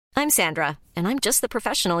I'm Sandra, and I'm just the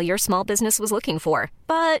professional your small business was looking for.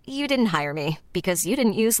 But you didn't hire me because you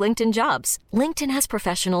didn't use LinkedIn Jobs. LinkedIn has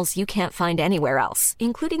professionals you can't find anywhere else,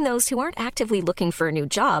 including those who aren't actively looking for a new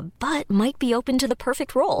job, but might be open to the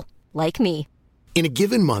perfect role, like me. In a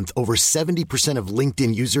given month, over 70% of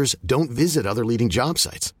LinkedIn users don't visit other leading job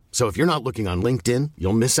sites. So if you're not looking on LinkedIn,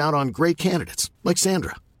 you'll miss out on great candidates like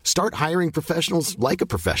Sandra. Start hiring professionals like a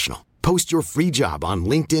professional. Post your free job on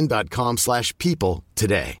linkedin.com/people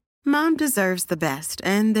today. Mom deserves the best,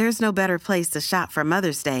 and there's no better place to shop for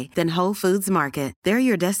Mother's Day than Whole Foods Market. They're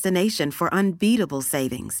your destination for unbeatable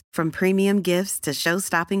savings, from premium gifts to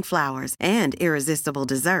show-stopping flowers and irresistible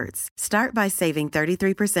desserts. Start by saving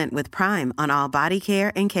 33% with Prime on all body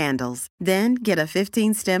care and candles. Then get a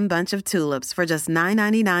 15-stem bunch of tulips for just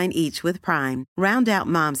 $9.99 each with Prime. Round out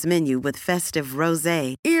Mom's menu with festive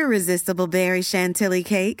rosé, irresistible berry chantilly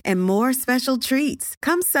cake, and more special treats.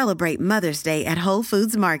 Come celebrate Mother's Day at Whole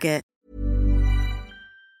Foods Market.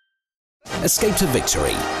 Escape to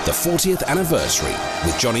Victory, the 40th anniversary,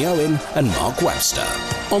 with Johnny Owen and Mark Webster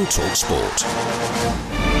on TalkSport.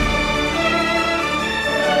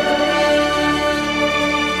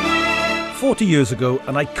 40 years ago,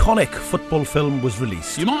 an iconic football film was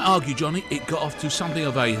released. You might argue, Johnny, it got off to something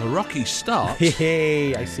of a rocky start.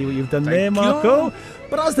 Hey, I see what you've done there, Marco.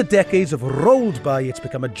 But as the decades have rolled by, it's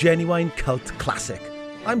become a genuine cult classic.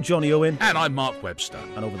 I'm Johnny Owen. And I'm Mark Webster.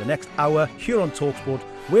 And over the next hour, here on TalkSport,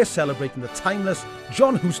 we're celebrating the timeless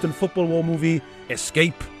John Huston football war movie,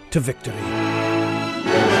 Escape to Victory.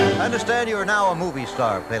 I understand you are now a movie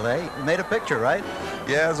star, Pele. You made a picture, right?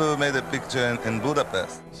 Yeah, so we made a picture in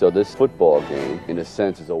Budapest. So this football game, in a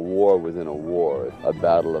sense, is a war within a war, a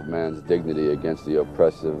battle of man's dignity against the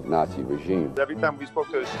oppressive Nazi regime. Every time we spoke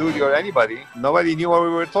to a studio or anybody, nobody knew what we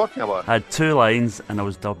were talking about. I had 2 lines and I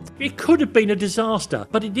was dubbed. It could have been a disaster,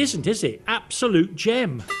 but it isn't, is it? Absolute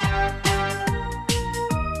gem.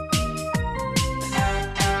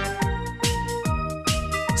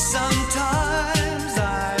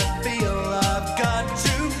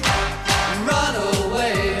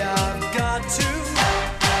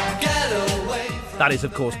 That is,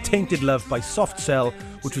 of course, Tainted Love by Soft Cell,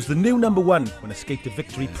 which was the new number 1 when Escape to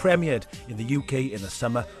Victory premiered in the UK in the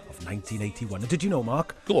summer of 1981. And did you know,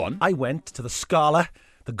 Mark? Go on. I went to the Scala,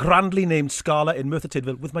 the grandly named Scala in Merthyr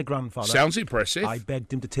Tydfil, with my grandfather. Sounds impressive. I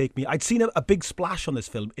begged him to take me. I'd seen a big splash on this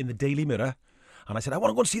film in the Daily Mirror, and I said, I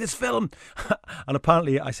want to go and see this film. And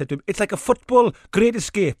apparently I said to him, it's like a football great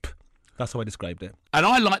escape. That's how I described it. And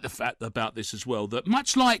I like the fact about this as well, that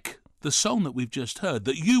much like the song that we've just heard,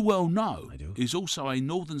 that you well know, is also a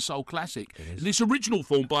Northern Soul classic. In its original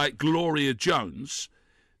form by Gloria Jones,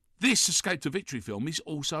 this Escape to Victory film is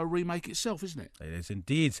also a remake itself, isn't it? It is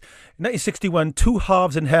indeed. In 1961, Two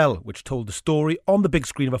Halves in Hell, which told the story on the big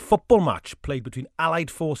screen of a football match played between Allied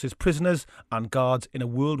forces prisoners and guards in a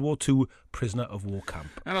World War II prisoner of war camp.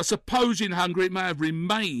 And I suppose in Hungary it may have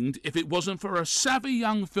remained if it wasn't for a savvy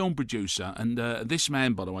young film producer. And this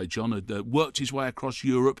man, by the way, John, had worked his way across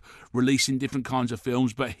Europe, releasing different kinds of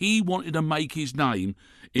films, but he wanted to make his name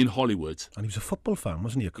in Hollywood. And he was a football fan,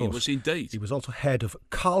 wasn't he, of course? He was indeed. He was also head of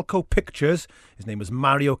Calco Pictures. His name was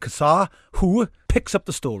Mario Casar, who picks up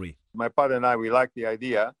the story. My partner and I, we liked the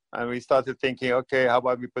idea, and we started thinking, okay, how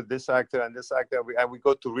about we put this actor and this actor, and we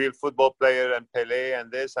go to real football player and Pelé and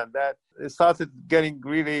this and that. It started getting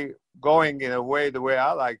really going in a way, the way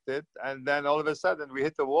I liked it, and then all of a sudden we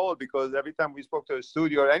hit the wall because every time we spoke to a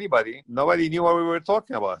studio or anybody, nobody knew what we were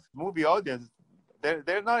talking about. Movie audience,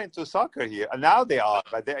 they're not into soccer here. And now they are,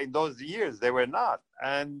 but in those years, they were not.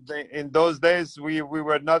 And in those days, we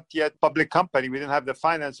were not yet public company. We didn't have the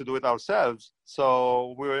finance to do it ourselves.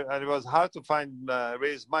 So and it was hard to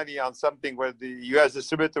raise money on something where the U.S.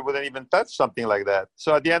 distributor wouldn't even touch something like that.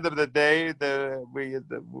 So at the end of the day,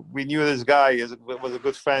 we knew this guy was a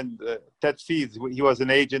good friend, Ted Feeds. He was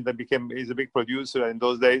an agent and he's a big producer in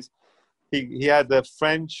those days. He had a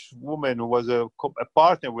French woman who was a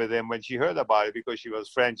partner with him when she heard about it because she was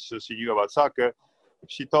French, so she knew about soccer.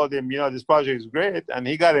 She told him, this project is great, and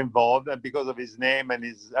he got involved. And because of his name and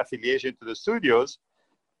his affiliation to the studios,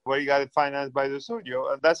 where he got it financed by the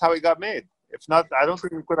studio, and that's how it got made. If not, I don't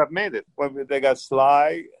think we could have made it. When they got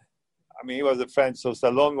Sly, he was a French, so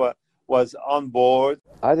Stallone was on board.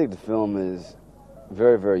 I think the film is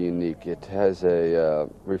very, very unique. It has a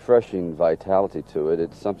refreshing vitality to it.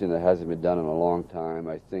 It's something that hasn't been done in a long time.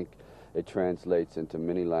 I think it translates into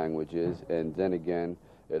many languages, and then again,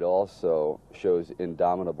 it also shows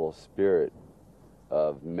indomitable spirit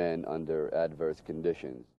of men under adverse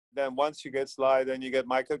conditions. then once you get Sly, then you get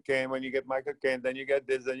Michael Caine. When you get Michael Caine, then you get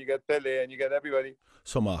this, then you get Pelé, and you get everybody.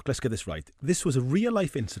 So, Mark, let's get this right. This was a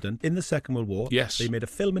real-life incident in the Second World War. Yes. They made a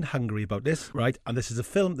film in Hungary about this, right? And this is a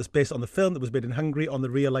film that's based on the film that was made in Hungary on the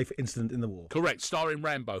real-life incident in the war. Correct, starring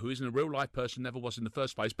Rambo, who isn't a real-life person, never was in the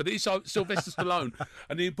first place, but he's Sylvester Stallone.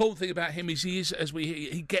 And the important thing about him is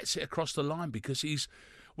he gets it across the line because he's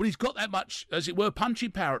got that much, as it were, punching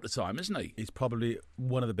power at the time, isn't he? He's probably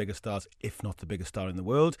one of the biggest stars, if not the biggest star in the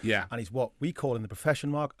world. Yeah. And he's what we call in the profession,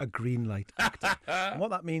 Mark, a green light actor. And what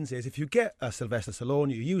that means is if you get a Sylvester Stallone,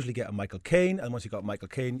 you usually get a Michael Caine. And once you've got Michael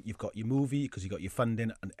Caine, you've got your movie because you've got your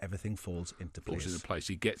funding and everything falls into place.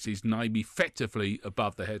 He gets his name effectively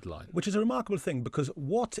above the headline. Which is a remarkable thing because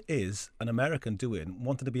what is an American doing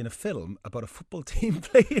wanting to be in a film about a football team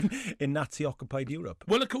playing in Nazi-occupied Europe?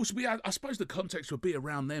 Well, of course, I suppose the context would be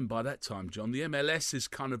around them by that time, John. The MLS has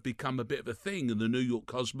kind of become a bit of a thing in the New York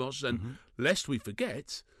cosmos, and lest we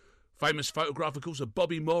forget, famous photograph, of course, of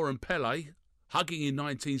Bobby Moore and Pelé hugging in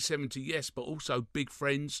 1970, yes, but also big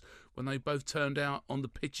friends when they both turned out on the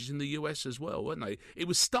pitches in the US as well, weren't they? It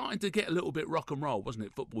was starting to get a little bit rock and roll, wasn't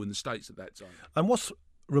it, football in the States at that time? And what's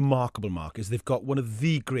remarkable, Mark, is they've got one of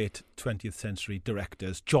the great 20th century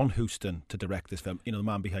directors, John Huston, to direct this film. You know, the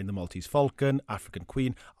man behind The Maltese Falcon, African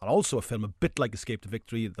Queen, and also a film a bit like Escape to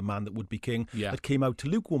Victory, The Man That Would Be King, that came out to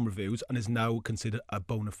lukewarm reviews and is now considered a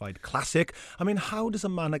bona fide classic. I mean, how does a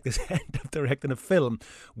man like this end up directing a film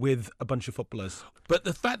with a bunch of footballers? But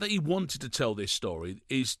the fact that he wanted to tell this story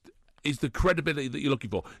is the credibility that you're looking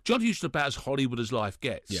for. John Huston about as Hollywood as life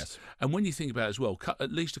gets. Yes. And when you think about it as well,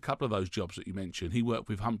 at least a couple of those jobs that you mentioned, he worked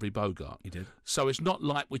with Humphrey Bogart. He did. So it's not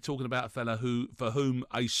like we're talking about a fella for whom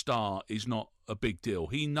a star is not a big deal.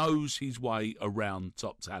 He knows his way around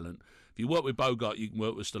top talent. If you work with Bogart, you can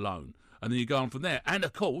work with Stallone. And then you go on from there. And,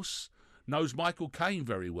 of course, knows Michael Caine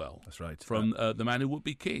very well. That's right. From The Man Who Would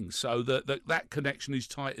Be King. So that connection is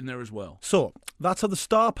tight in there as well. So, that's how the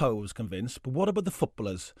star power was convinced. But what about the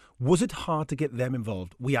footballers? Was it hard to get them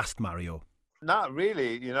involved? We asked Mario. Not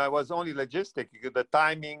really. You know, it was only logistic. The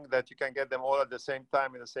timing that you can get them all at the same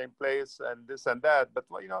time in the same place and this and that. But,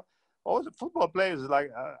 well, you know, all the football players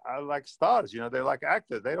are like stars, you know, they're like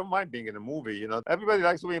actors. They don't mind being in a movie, you know. Everybody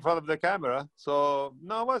likes to be in front of the camera. So,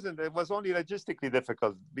 no, it wasn't. It was only logistically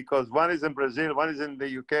difficult because one is in Brazil, one is in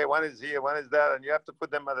the UK, one is here, one is there, and you have to put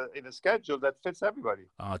them in a schedule that fits everybody.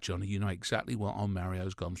 Johnny, you know exactly what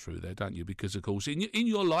Mario's gone through there, don't you? Because, of course, in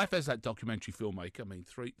your life as that documentary filmmaker, I mean,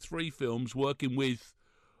 three films working with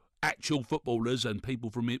actual footballers and people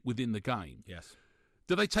from within the game. Yes.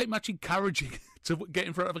 Do they take much encouraging to get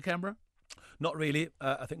in front of a camera? Not really.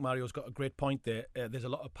 I think Mario's got a great point there. There's a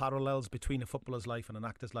lot of parallels between a footballer's life and an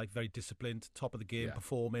actor's life. Very disciplined, top of the game,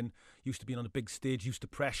 performing, used to being on a big stage, used to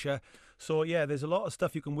pressure. So, yeah, there's a lot of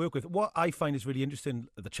stuff you can work with. What I find is really interesting,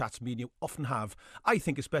 the chats me and you often have, I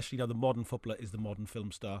think especially now the modern footballer is the modern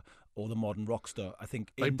film star or the modern rock star. I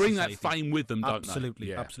think they bring that fame with them, don't they?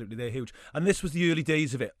 Yeah. Absolutely. They're huge. And this was the early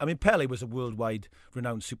days of it. I mean, Pelé was a worldwide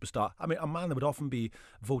renowned superstar. I mean, a man that would often be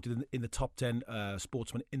voted in the top 10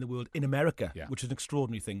 sportsmen in the world in America, which is an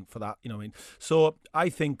extraordinary thing for that, you know what I mean? So I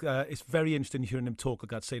think it's very interesting hearing him talk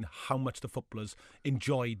like that, saying how much the footballers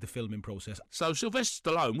enjoyed the filming process. So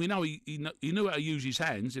Sylvester Stallone, we know he knew how to use his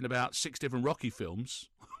hands in about 6 different Rocky films.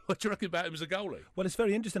 What do you reckon about him as a goalie? Well, it's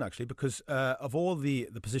very interesting, actually, because of all the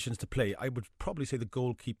positions to play, I would probably say the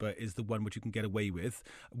goalkeeper is the one which you can get away with.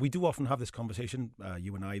 We do often have this conversation,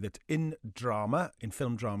 you and I, that in drama, in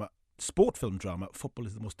film drama, sport film drama, football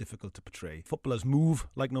is the most difficult to portray. Footballers move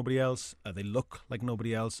like nobody else, they look like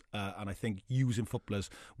nobody else, and I think using footballers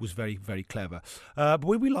was very, very clever. But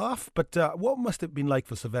we laugh, but what must it have been like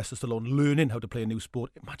for Sylvester Stallone learning how to play a new sport?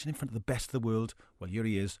 Imagine in front of the best of the world. Well, here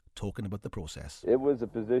he is talking about the process. It was a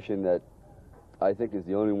position that I think is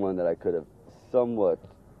the only one that I could have somewhat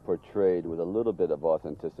portrayed with a little bit of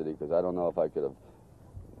authenticity, because I don't know if I could have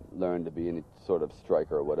learned to be any sort of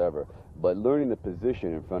striker or whatever, but learning the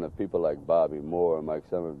position in front of people like Bobby Moore, Mike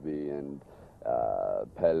Summerby, and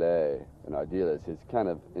Pelé and Ardiles is kind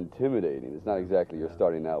of intimidating. It's not exactly you're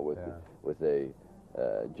starting out with a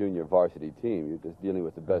junior varsity team. You're just dealing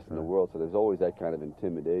with the best in the world, so there's always that kind of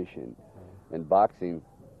intimidation. In boxing,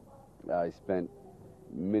 I spent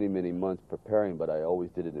many, many months preparing, but I always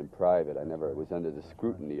did it in private. I never was under the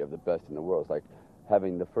scrutiny of the best in the world. It's like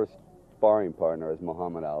having the first sparring partner as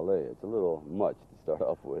Muhammad Ali. It's a little much to start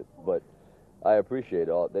off with, but I appreciate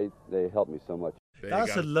all. They helped me so much.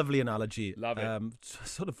 That's a lovely analogy. Love it.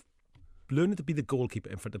 Sort of learning to be the goalkeeper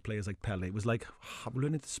in front of players like Pelé was like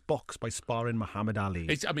learning to box by sparring Muhammad Ali.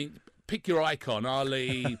 pick your icon,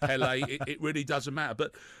 Ali, Pele, it really doesn't matter.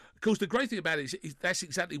 But of course, the great thing about it is that's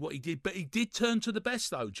exactly what he did. But he did turn to the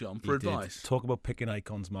best, though, John, for advice. Talk about picking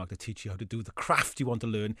icons, Mark, to teach you how to do the craft you want to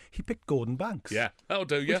learn. He picked Gordon Banks. Yeah, that'll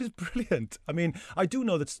do, yeah. Which is brilliant. I mean, I do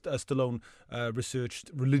know that Stallone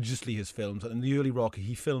researched religiously his films. And in the early Rocky,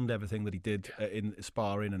 he filmed everything that he did in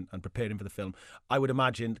sparring and preparing for the film. I would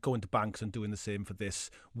imagine going to Banks and doing the same for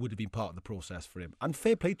this would have been part of the process for him. And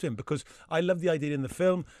fair play to him, because I love the idea in the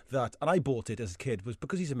film that, and I bought it as a kid, was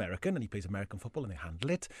because he's American and he plays American football and they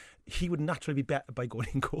handle it. He would naturally be better by going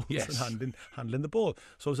in goals and handling the ball.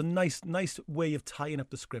 So it was a nice way of tying up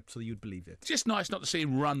the script so that you'd believe it. It's just nice not to see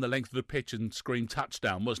him run the length of the pitch and scream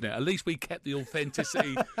touchdown, wasn't it? At least we kept the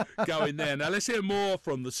authenticity going there. Now let's hear more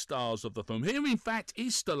from the stars of the film. Here, in fact,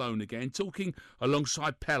 is Stallone again, talking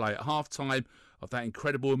alongside Pele at half-time of that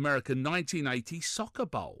incredible American 1980 Soccer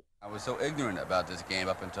Bowl. I was so ignorant about this game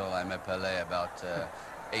up until I met Pele about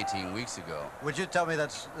 18 weeks ago. Would you tell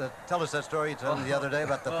us that story you told me the other day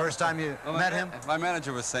about the first time you met him? My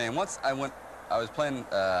manager was saying, once I was playing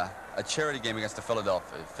a charity game against the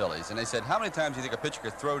Philadelphia Phillies, and they said, how many times do you think a pitcher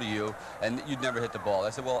could throw to you and you'd never hit the ball? I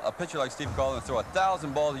said, well, a pitcher like Steve Carlin would throw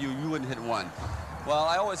 1,000 balls at you, you wouldn't hit one. Well,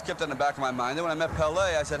 I always kept that in the back of my mind. Then when I met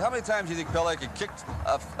Pele, I said, how many times do you think Pele could kick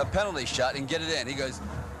a penalty shot and get it in? He goes,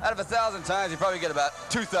 out of 1,000 times, you probably get about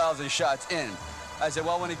 2,000 shots in. I said,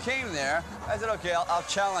 well, when he came there, I said, okay, I'll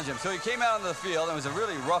challenge him. So he came out onto the field, and it was a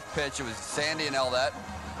really rough pitch. It was sandy and all that.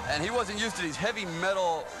 And he wasn't used to these heavy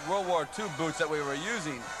metal World War II boots that we were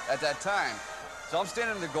using at that time. So I'm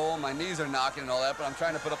standing in the goal, my knees are knocking and all that, but I'm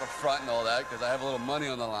trying to put up a front and all that because I have a little money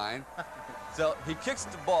on the line. So he kicks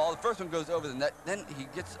the ball. The first one goes over the net. Then he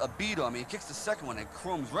gets a beat on me. He kicks the second one and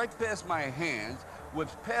crumbs right past my hands,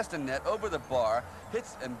 whips past the net, over the bar,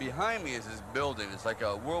 hits, and behind me is this building. It's like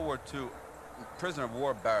a World War II prisoner of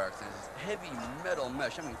war barracks. And it's this heavy metal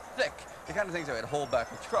mesh, I mean thick, the kind of things that would hold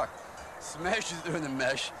back a truck. Smashes through the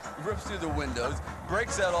mesh, rips through the windows,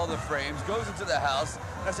 breaks out all the frames, goes into the house.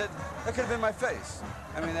 And I said, that could have been my face.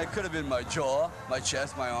 I mean, that could have been my jaw, my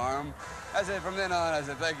chest, my arm. I said, from then on, I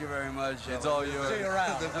said, thank you very much. It's all yours. See you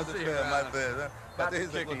around. I'll see you around. But happy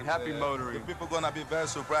kicking, happy motoring. The people going to be very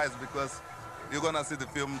surprised because you're going to see the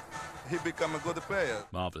film, he become a good player.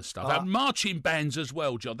 Marvellous stuff. And marching bands as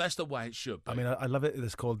well, John. That's the way it should be. I mean, I love it.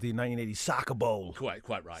 It's called the 1980 Soccer Bowl.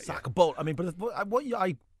 Quite right. Soccer Bowl. I mean, but what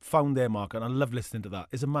I found there, Mark, and I love listening to that,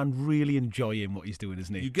 is a man really enjoying what he's doing,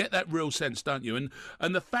 isn't he? You get that real sense, don't you?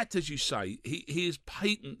 And the fact, as you say, he has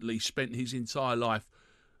patently spent his entire life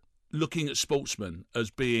looking at sportsmen as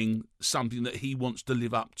being something that he wants to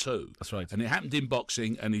live up to. That's right. And it happened in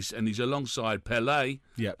boxing, and he's alongside Pele,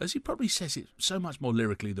 as he probably says it so much more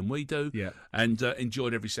lyrically than we do, and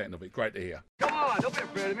enjoyed every second of it. Great to hear. Come on, don't be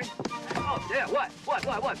afraid of me. Oh, yeah, what? Faster.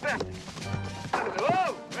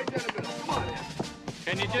 Whoa, right down the middle. Come on, man.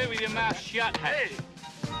 Can you do it with your mouth shut, Hey,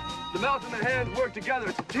 the mouth and the hands work together.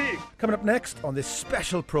 It's a team. Coming up next on this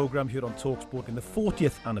special programme here on TalkSport in the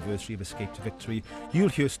 40th anniversary of Escape to Victory, you'll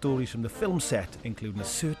hear stories from the film set, including a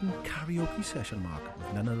certain karaoke session, Mark,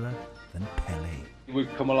 with none other than Pele.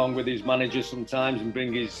 We'd come along with his manager sometimes and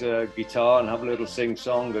bring his guitar and have a little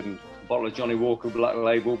sing-song and a bottle of Johnny Walker Black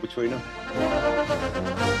Label between them.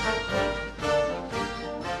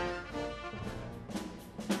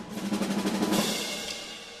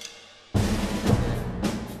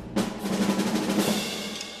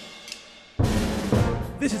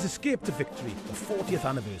 This is Escape to Victory, the 40th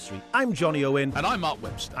anniversary. I'm Johnny Owen. And I'm Mark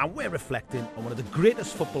Webster. And we're reflecting on one of the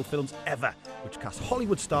greatest football films ever, which cast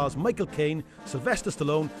Hollywood stars Michael Caine, Sylvester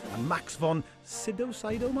Stallone and Max von Sydow,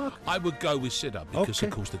 Mark? I would go with Sydow because,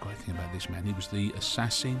 of course, the great thing about this man, he was the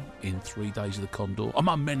assassin in 3 Days of the Condor,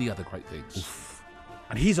 among many other great things. Oof.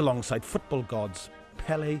 And he's alongside football gods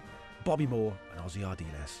Pele, Bobby Moore and Ozzy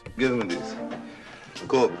Ardiles. Give me this.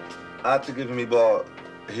 Kobe, after giving me ball,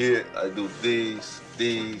 here I do these,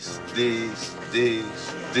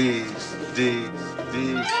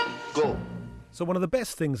 go. So one of the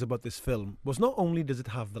best things about this film was not only does it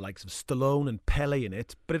have the likes of Stallone and Pele in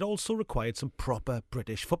it, but it also required some proper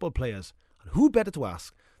British football players. And who better to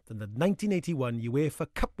ask than the 1981 UEFA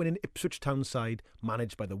Cup-winning Ipswich Town side,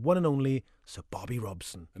 managed by the one and only Sir Bobby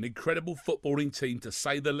Robson. An incredible footballing team, to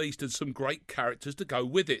say the least, and some great characters to go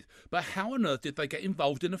with it. But how on earth did they get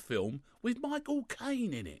involved in a film with Michael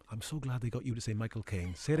Caine in it? I'm so glad they got you to say Michael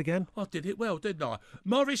Caine. Say it again. I did it well, didn't I?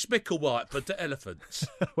 Maurice Micklewhite for the Elephants.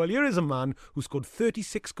 Well, here is a man who scored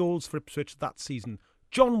 36 goals for Ipswich that season,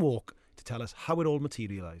 John Walk, to tell us how it all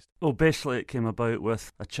materialised. Well, basically it came about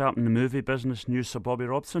with a chap in the movie business knew Sir Bobby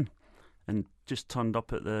Robson and just turned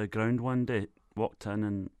up at the ground one day, walked in,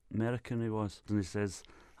 and American he was, and he says,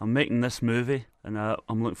 I'm making this movie and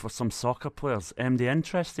I'm looking for some soccer players. MD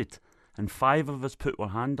interested? And 5 of us put our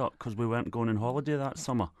hand up because we weren't going on holiday that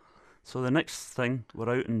summer. So the next thing, we're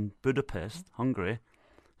out in Budapest, Hungary,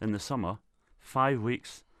 in the summer. 5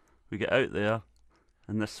 weeks, we get out there,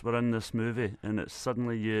 and we're in this movie, and it's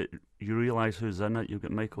suddenly you realise who's in it. You've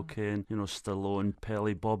got Michael Caine, Stallone,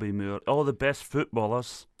 Pelé, Bobby Moore, all the best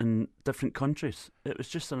footballers in different countries. It was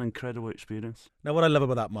just an incredible experience. Now, what I love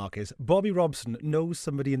about that, Mark, is Bobby Robson knows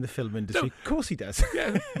somebody in the film industry. No. Of course he does.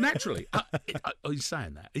 Yeah, naturally. He's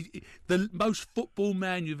saying that. The most football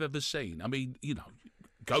man you've ever seen. I mean,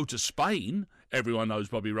 go to Spain, everyone knows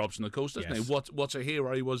Bobby Robson, of course, doesn't he? What a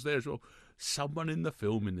hero he was there as well. Someone in the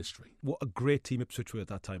film industry. What a great team Ipswich were at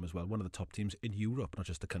that time as well. One of the top teams in Europe, not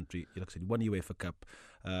just the country. Like I said, won UEFA Cup,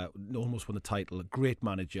 almost won the title, a great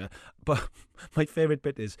manager. But my favourite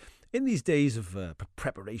bit is, in these days of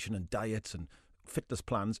preparation and diets and fitness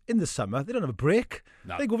plans, in the summer, they don't have a break.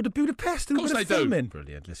 No. They go over to Budapest and do a bit of filming.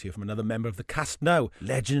 Brilliant. Let's hear from another member of the cast now.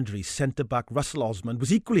 Legendary centre-back Russell Osman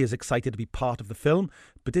was equally as excited to be part of the film,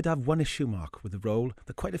 but did have one issue, Mark, with the role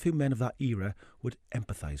that quite a few men of that era would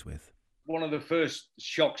empathise with. One of the first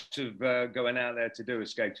shocks of going out there to do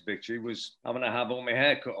Escape to Victory was having to have all my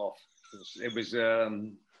hair cut off. It was a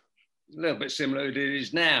little bit similar to it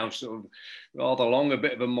is now, sort of rather long, a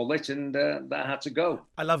bit of a mullet, and that had to go.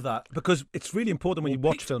 I love that, because it's really important when you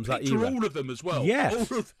watch films that era. All of them as well.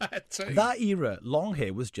 Yes. All of that too. That era, long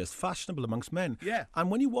hair was just fashionable amongst men. Yeah.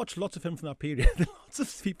 And when you watch lots of films from that period, lots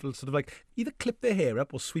of people sort of like either clip their hair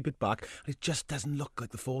up or sweep it back, and it just doesn't look like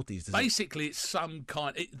the 40s, does Basically, it's some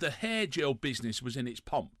kind... the hair gel business was in its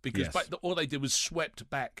pomp, because all they did was swept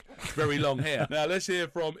back very long hair. Now, let's hear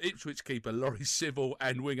from Ipswich keeper Laurie Civil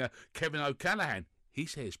and winger Kevin O'Callaghan.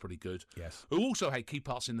 His hair's pretty good. Yes. Who also had key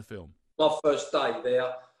parts in the film. My first day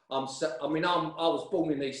there, I was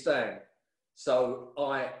born in East Ham, so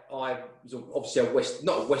I was obviously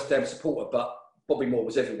not a West Ham supporter, but Bobby Moore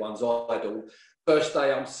was everyone's idol. First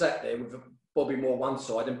day, I'm sat there with Bobby Moore one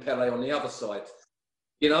side and Pelé on the other side.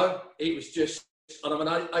 It was just, and I'm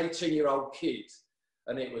an 18-year-old kid,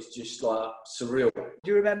 and it was just like surreal.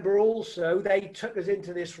 Do you remember also they took us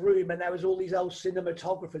into this room and there was all these old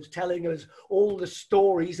cinematographers telling us all the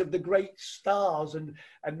stories of the great stars and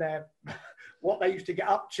their what they used to get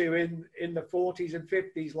up to in the 40s and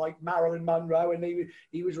 50s, like Marilyn Monroe, and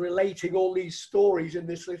he was relating all these stories in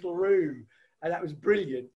this little room, and that was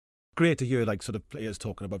brilliant. Great to hear sort of players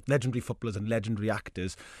talking about legendary footballers and legendary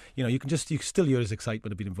actors. You can still hear his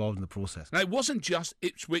excitement of being involved in the process. Now, it wasn't just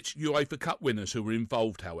Ipswich UEFA Cup winners who were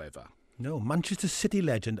involved, however. No, Manchester City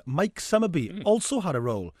legend Mike Summerbee also had a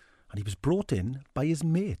role, and he was brought in by his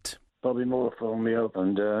mate. Bobby Moore phoned me up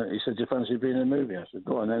and he said, "Do you fancy being in a movie?" I said,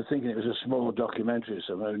 "Go on." And thinking it was a small documentary,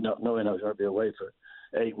 so not knowing I was going to be away for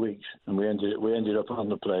 8 weeks, and we ended up on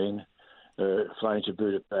the plane, flying to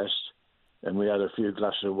Budapest. And we had a few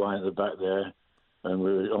glasses of wine at the back there, and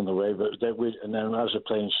we were on the way. But then as the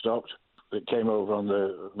plane stopped, it came over on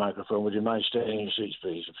the microphone, "Would you mind staying in your seats,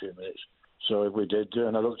 please, a few minutes?" So we did,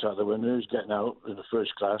 and I looked out the window, who's getting out in the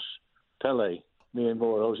first class? Pelé. Me and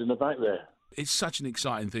Moore, I was in the back there. It's such an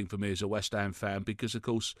exciting thing for me as a West Ham fan because, of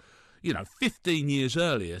course, 15 years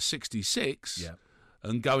earlier, 66,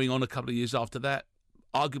 and going on a couple of years after that,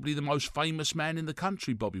 arguably the most famous man in the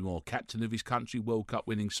country, Bobby Moore, captain of his country, World Cup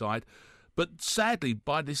winning side. But sadly,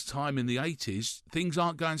 by this time in the 80s, things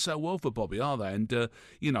aren't going so well for Bobby, are they? And,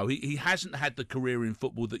 he hasn't had the career in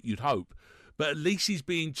football that you'd hope. But at least he's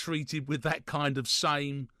being treated with that kind of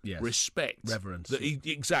same respect. Reverence.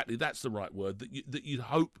 Exactly, that's the right word, that you'd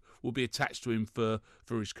hope will be attached to him for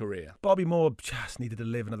his career. Bobby Moore just needed to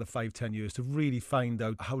live another 5-10 years to really find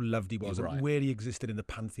out how loved he was and where he existed in the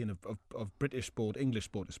pantheon of British sport, English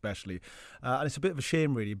sport especially. And it's a bit of a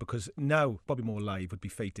shame, really, because now Bobby Moore live would be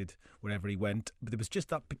fated wherever he went. But there was just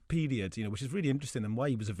that period, which is really interesting, and why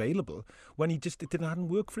he was available when it hadn't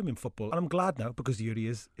worked for him in football. And I'm glad now, because here he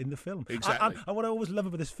is in the film. Exactly. And what I always love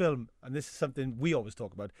about this film, and this is something we always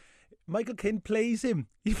talk about, Michael Caine plays him.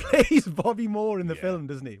 He plays Bobby Moore in the film,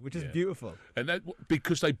 doesn't he? Which is beautiful. And that,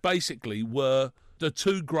 because they basically were the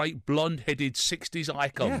two great blonde-headed 60s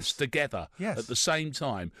icons together at the same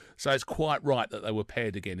time. So it's quite right that they were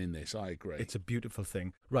paired again in this. I agree. It's a beautiful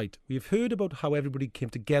thing. Right, we've heard about how everybody came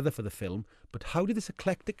together for the film, but how did this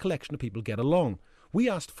eclectic collection of people get along? We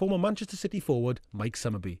asked former Manchester City forward Mike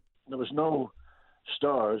Summerbee. There was no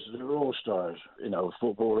stars. They were all stars,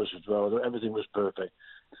 footballers as well. Everything was perfect.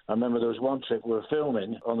 I remember there was one trip we were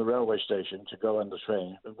filming on the railway station to go on the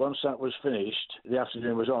train. And once that was finished, the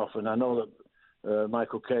afternoon was off, and I know that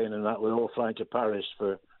Michael Caine and that were all flying to Paris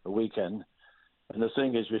for a weekend. And the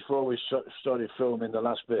thing is, before we started filming the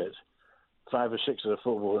last bit, 5 or 6 of the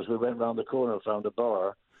footballers, we went round the corner and found a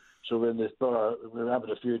bar. So we're in this bar, we were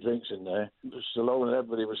having a few drinks in there. Stallone and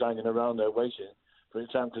everybody was hanging around there waiting for the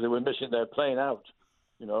time because they were missing their plane out.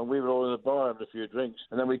 You know, and we were all in the bar having a few drinks.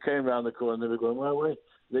 And then we came round the corner and they were going, well, wait,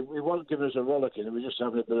 we weren't giving us a rollicking, we were just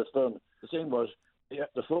having a bit of fun. The thing was,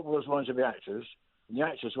 the footballers wanted to be actors, and the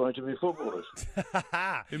actors wanted to be footballers.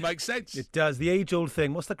 It makes sense. It does. The age-old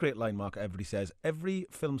thing. What's that great line, Mark? Everybody says, every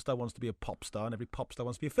film star wants to be a pop star, and every pop star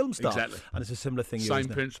wants to be a film star. Exactly. And it's a similar thing here, Same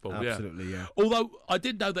isn't it? principle, Absolutely, yeah. Although I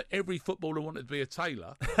did know that every footballer wanted to be a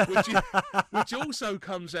tailor, which also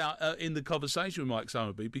comes out in the conversation with Mike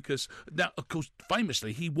Summerby, because now, of course,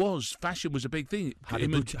 famously, fashion was a big thing.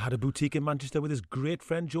 Had a boutique in Manchester with his great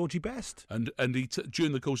friend Georgie Best. And he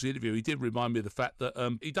during the course of the interview, he did remind me of the fact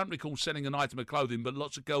that he doesn't recall selling an item of clothing, but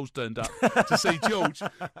lots of girls turned up to see George.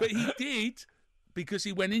 But he did, because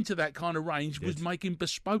he went into that kind of range, was making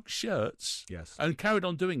bespoke shirts. Yes. And carried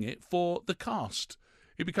on doing it for the cast.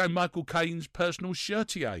 He became Michael Caine's personal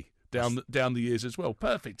shirtier down the years as well.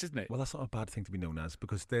 Perfect, isn't it? Well, that's not a bad thing to be known as,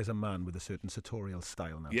 because there's a man with a certain sartorial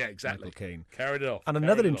style now. Yeah, exactly. Michael Caine. Carried it off. And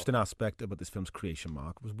another interesting aspect about this film's creation,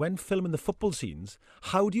 Mark, was when filming the football scenes,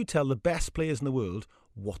 how do you tell the best players in the world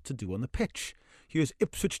what to do on the pitch? Here's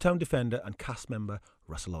Ipswich Town defender and cast member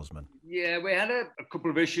Russell Osman. Yeah, we had a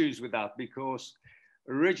couple of issues with that, because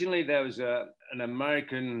originally there was an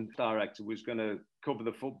American director who was going to cover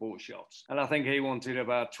the football shots. And I think he wanted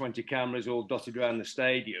about 20 cameras all dotted around the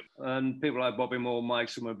stadium. And people like Bobby Moore, Mike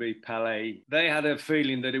Summerby, Pelé, they had a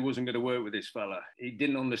feeling that it wasn't going to work with this fella. He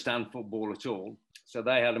didn't understand football at all. So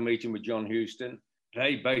they had a meeting with John Huston.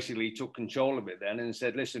 They basically took control of it then and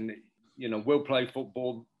said, listen, you know, we'll play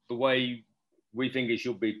football the way we think it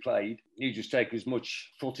should be played. You just take as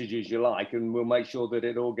much footage as you like and we'll make sure that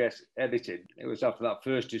it all gets edited. It was after that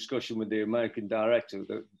first discussion with the American director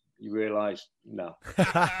that you realise, no.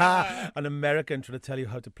 An American trying to tell you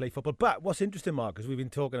how to play football. But what's interesting, Mark, is we've been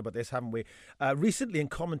talking about this, haven't we? Recently in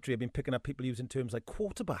commentary, I've been picking up people using terms like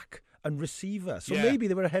quarterback and receiver. So maybe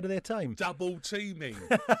they were ahead of their time. Double teaming.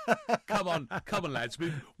 Come on, lads.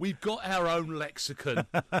 We've got our own lexicon.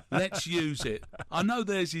 Let's use it. I know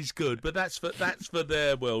theirs is good, but that's for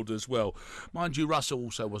their world as well. Mind you, Russell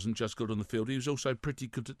also wasn't just good on the field. He was also pretty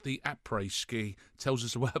good at the après-ski. Tells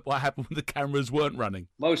us what happened when the cameras weren't running.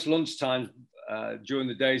 Most lunchtime during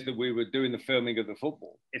the days that we were doing the filming of the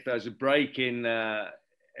football, if there's a break in the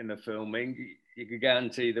filming, you could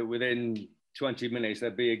guarantee that within 20 minutes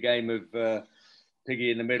there'd be a game of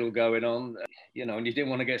piggy in the middle going on, you know, and you didn't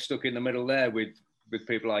want to get stuck in the middle there with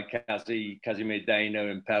people like Casimir Dana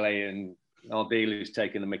and Pelé and Ardiles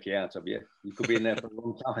taking the mickey out of you. You could be in there for a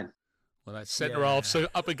long time. Well, that's centre half, so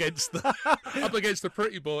up against the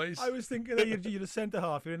pretty boys. I was thinking that you're a centre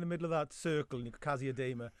half. You're in the middle of that circle, and you've got Casimir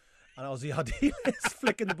Dana and Ozzy Ardiles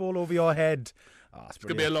flicking the ball over your head. It's going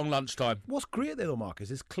to be a long lunchtime. What's great there, though,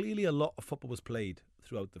 Marcus, is clearly a lot of football was played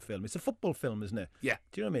throughout the film. It's a football film, isn't it? Yeah.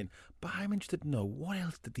 Do you know what I mean? But I'm interested to know, what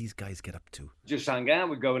else did these guys get up to? Just hang out.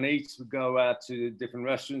 We'd go and eat. We'd go out to different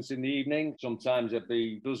restaurants in the evening. Sometimes there'd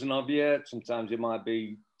be a dozen of you. Sometimes it might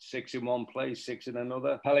be 6 in one place, 6 in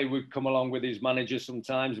another. Pelé would come along with his manager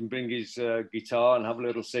sometimes and bring his guitar and have a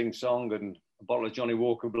little sing-song and a bottle of Johnny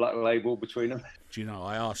Walker Black Label between them. Do you know,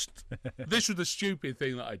 I asked... This was the stupid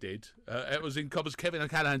thing that I did. It was in Cobbers. Kevin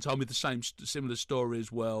O'Callaghan told me the similar story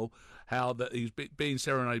as well, how that he was being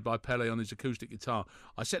serenaded by Pelé on his acoustic guitar.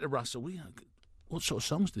 I said to Russell, well, what sort of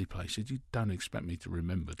songs did he play? He said, you don't expect me to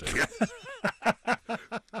remember, do you?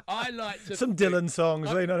 I like to some Dylan songs.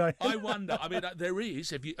 I wonder. I mean, there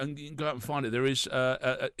is. If you can go out and find it, there is.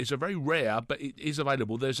 It's a very rare, but it is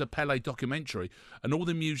available. There's a Pelé documentary, and all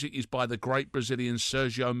the music is by the great Brazilian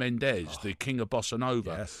Sergio Mendes, the king of bossa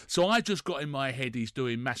nova. Yes. So I just got in my head he's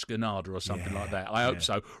doing Mascanada or something like that. I hope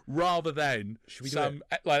so, rather than some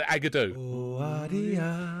like Agadoo. Oh,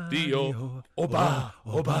 Dio, oba,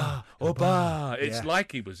 oba, oba. It's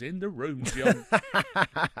like he was in the room, John.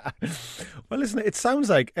 Well, listen, it sounds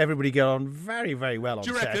like everybody got on very, very well on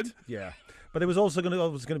set. Do you reckon? Yeah. But there was also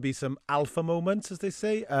going to be some alpha moments, as they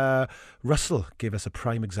say. Russell gave us a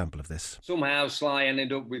prime example of this. Somehow Sly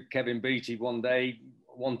ended up with Kevin Beattie one day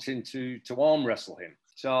wanting to arm wrestle him.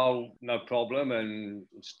 So no problem, and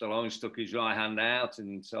Stallone stuck his right hand out,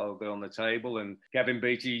 and so they're on the table, and Kevin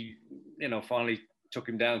Beattie, finally took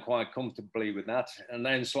him down quite comfortably with that. And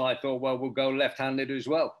then Sly thought, well, we'll go left-handed as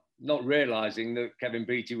well, not realising that Kevin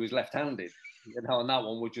Beattie was left-handed. And that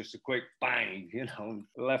one was just a quick bang,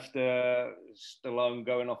 left Stallone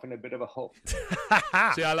going off in a bit of a huff.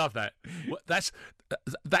 See, I love that.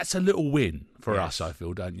 That's a little win for us, I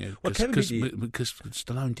feel, don't you? Well, because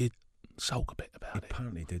Stallone did sulk a bit about it.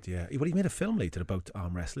 Apparently did, yeah. Well, he made a film later about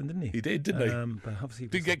arm wrestling, didn't he? He did, didn't he? But obviously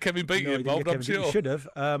didn't get Kevin Beattie involved, I'm sure. He should have.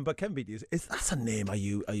 But Kevin Beattie that's a name are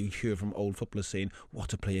you hear from old footballers saying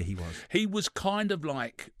what a player he was. He was kind of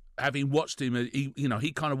like, having watched him,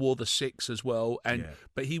 he kind of wore the 6 as well,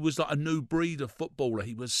 but he was like a new breed of footballer.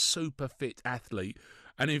 He was super fit athlete,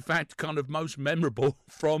 and in fact, kind of most memorable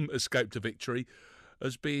from Escape to Victory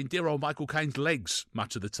as being dear old Michael Caine's legs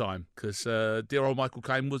much of the time, because dear old Michael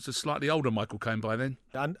Caine was a slightly older Michael Caine by then.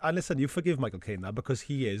 And listen, you forgive Michael Caine now because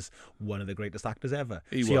he is one of the greatest actors ever.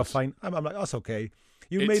 He was. You're fine. I'm like, that's okay.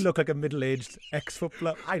 You may look like a middle-aged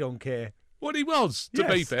ex-footballer. I don't care. Well, he was, to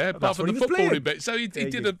be fair, apart from the footballing bit. So he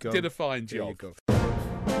did a fine job.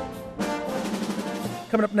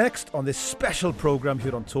 Coming up next on this special programme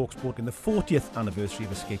here on TalkSport in the 40th anniversary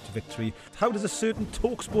of Escape to Victory, how does a certain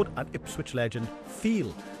TalkSport and Ipswich legend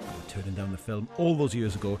feel after turning down the film all those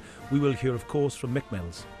years ago? We will hear, of course, from Mick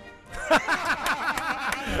Mills.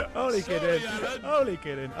 Only kidding.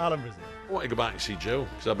 Alan Brazil. I want to go back and see Joe,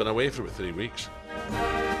 because I've been away for about 3 weeks.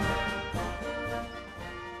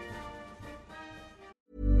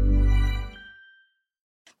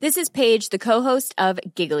 This is Paige, the co-host of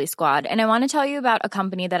Giggly Squad, and I want to tell you about a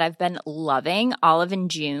company that I've been loving, Olive &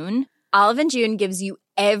 June. Olive & June gives you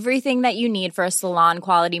everything that you need for a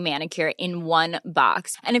salon-quality manicure in one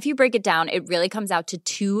box. And if you break it down, it really comes out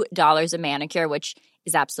to $2 a manicure, which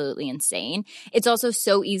is absolutely insane. It's also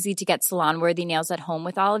so easy to get salon-worthy nails at home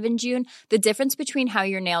with Olive & June. The difference between how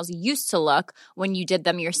your nails used to look when you did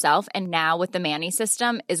them yourself and now with the Mani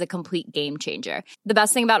system is a complete game changer. The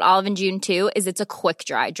best thing about Olive & June, too, is it's a quick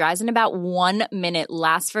dry. Dries in about 1 minute,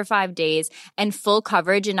 lasts for 5 days, and full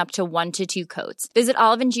coverage in up to 1 to 2 coats. Visit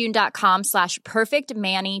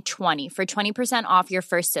oliveandjune.com/perfectmani20 for 20% off your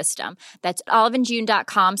first system. That's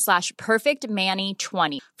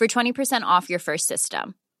oliveandjune.com/perfectmani20 for 20% off your first system.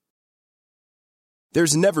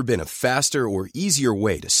 There's never been a faster or easier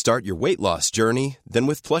way to start your weight loss journey than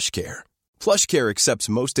with PlushCare. PlushCare accepts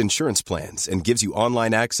most insurance plans and gives you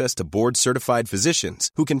online access to board-certified physicians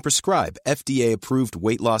who can prescribe FDA-approved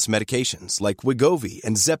weight loss medications like Wegovy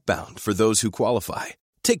and Zepbound for those who qualify.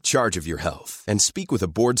 Take charge of your health and speak with a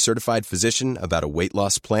board-certified physician about a weight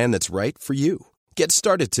loss plan that's right for you. Get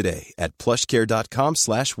started today at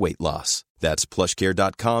plushcare.com/weight-loss. That's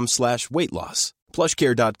plushcare.com/weight-loss.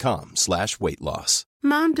 plushcare.com/weight-loss.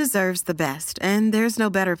 Mom deserves the best, and there's no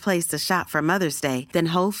better place to shop for Mother's Day than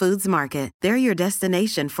Whole Foods Market. They're your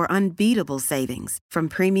destination for unbeatable savings, from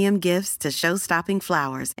premium gifts to show-stopping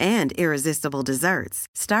flowers and irresistible desserts.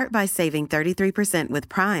 Start by saving 33% with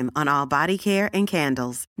Prime on all body care and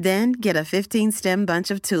candles. Then get a 15-stem bunch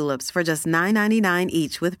of tulips for just $9.99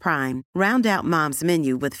 each with Prime. Round out Mom's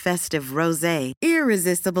menu with festive rosé,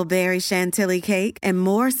 irresistible berry chantilly cake, and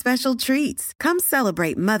more special treats. Come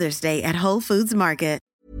celebrate Mother's Day at Whole Foods Market.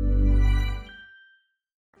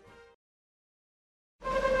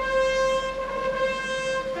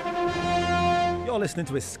 You're listening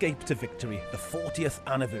to Escape to Victory, the 40th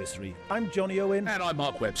anniversary. I'm Johnny Owen. And I'm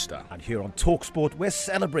Mark Webster. And here on TalkSport, we're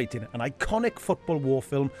celebrating an iconic football war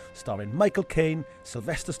film starring Michael Caine,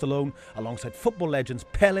 Sylvester Stallone, alongside football legends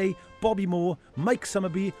Pele, Bobby Moore, Mike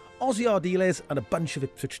Summerby, Ozzy Ardiles, and a bunch of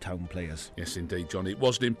Ipswich Town players. Yes, indeed, Johnny. It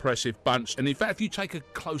was an impressive bunch. And in fact, if you take a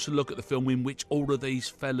closer look at the film in which all of these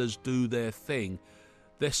fellas do their thing,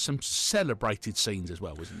 there's some celebrated scenes as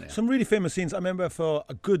well, isn't there? Some really famous scenes. I remember for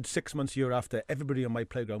a good 6 months, year after, everybody on my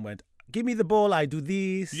playground went, give me the ball, I do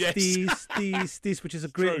these, yes. these, which is a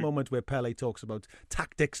great moment where Pele talks about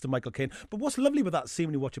tactics to Michael Caine. But what's lovely about that scene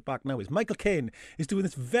when you watch it back now is Michael Caine is doing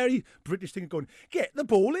this very British thing of going, get the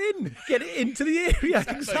ball in, get it into the area.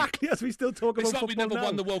 Exactly as we still talk about football now. It's like we never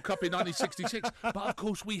won the World Cup in 1966, but of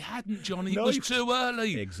course we hadn't, Johnny. No, it was too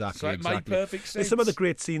early. Exactly. So it made perfect sense. There's some other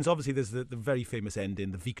great scenes. Obviously, there's the very famous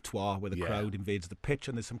ending, the Victoire, where the crowd invades the pitch,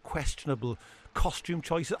 and there's some questionable costume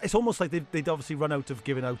choices. It's almost like they'd obviously run out of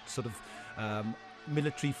giving out sort of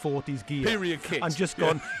military 40s gear. Period kit. And just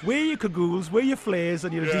gone, wear your cagoules, wear your flares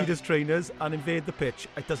and your Adidas trainers and invade the pitch.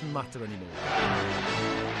 It doesn't matter anymore.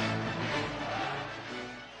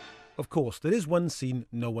 Of course, there is one scene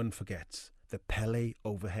no one forgets. The Pele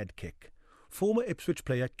overhead kick. Former Ipswich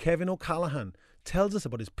player Kevin O'Callaghan tells us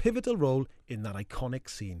about his pivotal role in that iconic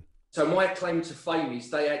scene. So my claim to fame is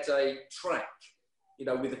they had a track,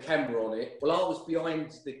 with a camera on it. Well, I was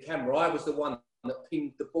behind the camera. I was the one that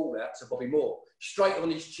pinged the ball out to Bobby Moore, straight on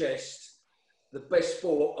his chest. The best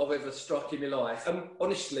ball I've ever struck in my life. And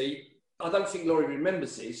honestly, I don't think Laurie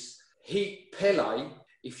remembers this. Pele,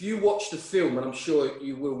 if you watch the film, and I'm sure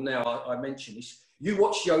you will now, I mention this, you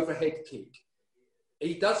watch the overhead kick.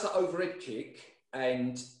 He does the overhead kick,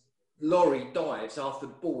 and Laurie dives after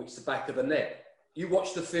the ball hits the back of the net. You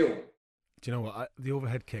watch the film. Do you know what? The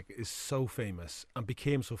overhead kick is so famous and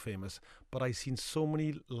became so famous, but I've seen so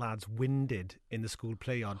many lads winded in the school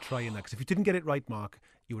play yard trying that. Because if you didn't get it right, Mark,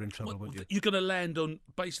 you were in trouble, weren't you? You're going to land on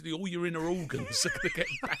basically all your inner organs are going to get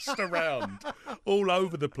bashed around all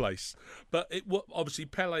over the place. But obviously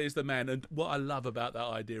Pele is the man, and what I love about that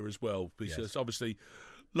idea as well, because obviously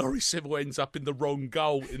Laurie Civil ends up in the wrong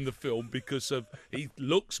goal in the film because he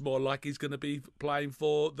looks more like he's going to be playing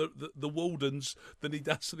for the Waldens than he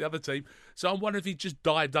does for the other team. So I'm wondering if he just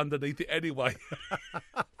dived underneath it anyway.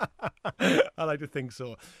 I like to think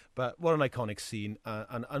so. But what an iconic scene.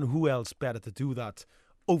 And who else better to do that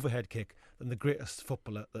overhead kick than the greatest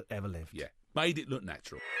footballer that ever lived? Yeah, made it look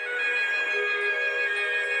natural.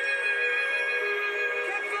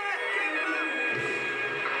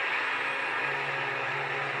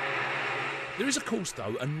 There is, of course,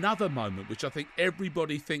 though, another moment which I think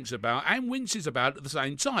everybody thinks about and winces about at the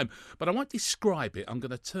same time. But I won't describe it. I'm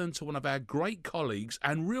going to turn to one of our great colleagues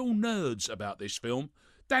and real nerds about this film,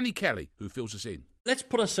 Danny Kelly, who fills us in. Let's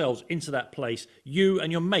put ourselves into that place, you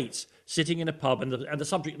and your mates sitting in a pub and the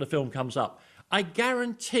subject of the film comes up. I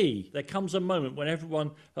guarantee there comes a moment when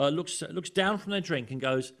everyone looks down from their drink and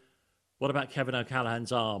goes, what about Kevin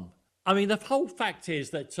O'Callaghan's arm? I mean, the whole fact is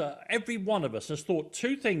that every one of us has thought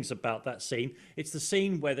two things about that scene. It's the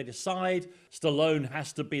scene where they decide Stallone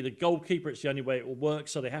has to be the goalkeeper. It's the only way it will work.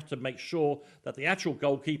 So they have to make sure that the actual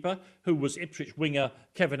goalkeeper, who was Ipswich winger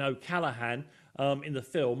Kevin O'Callaghan in the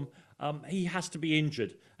film, he has to be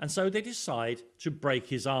injured. And so they decide to break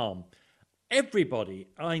his arm. Everybody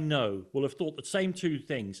I know will have thought the same two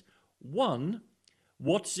things. One,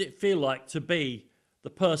 what does it feel like to be the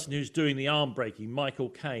person who's doing the arm breaking, Michael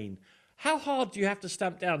Caine? How hard do you have to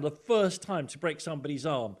stamp down the first time to break somebody's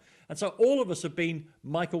arm? And so all of us have been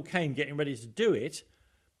Michael Caine getting ready to do it.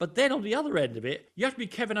 But then on the other end of it, you have to be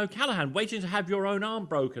Kevin O'Callaghan waiting to have your own arm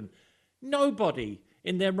broken. Nobody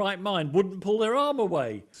in their right mind wouldn't pull their arm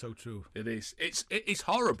away. So true. It is. It's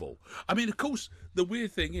horrible. I mean, of course, the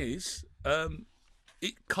weird thing is,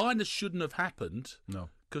 it kind of shouldn't have happened. No.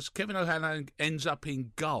 Because Kevin O'Callaghan ends up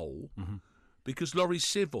in goal. Mm-hmm. Because Laurie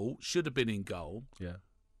Civil should have been in goal, yeah,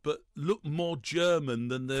 but looked more German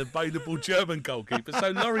than the available German goalkeeper.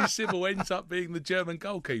 So Laurie Civil ends up being the German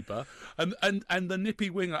goalkeeper, and the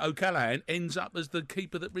nippy winger O'Callaghan ends up as the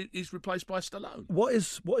keeper that is replaced by Stallone. What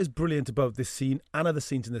is brilliant about this scene and other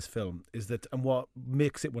scenes in this film is that, and what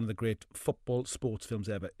makes it one of the great football sports films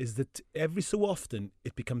ever, is that every so often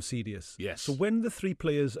it becomes serious. Yes. So when the three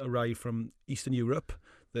players arrive from Eastern Europe,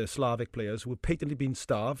 the Slavic players who were patently being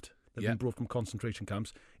starved, they've been brought from concentration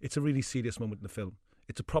camps, it's a really serious moment in the film.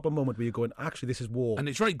 It's a proper moment where you're going, actually, this is war. And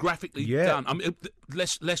it's very graphically done. I mean,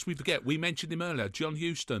 lest we forget, we mentioned him earlier, John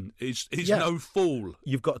Huston is no fool.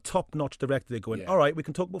 You've got a top-notch director there going, all right, we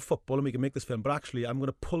can talk about football and we can make this film, but actually I'm going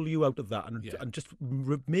to pull you out of that and just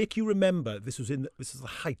make you remember this is the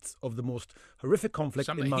height of the most horrific conflict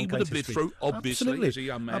in mankind's history. Something he would have lived through, obviously, as a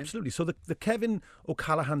young man. Absolutely. So the Kevin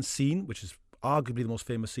O'Callaghan scene, which is arguably the most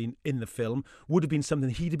famous scene in the film, would have been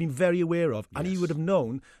something he'd have been very aware of, and he would have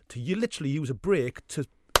known to literally use a break to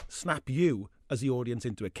snap you as the audience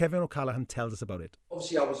into it. Kevin O'Callaghan tells us about it.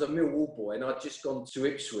 Obviously, I was a Millwall boy, and I'd just gone to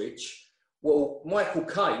Ipswich. Well, Michael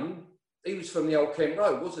Caine, he was from the Old Kent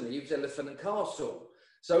Road, wasn't he? He was Elephant and Castle.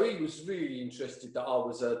 So he was really interested that I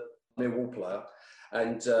was a Millwall player.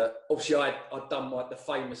 And obviously, I'd done the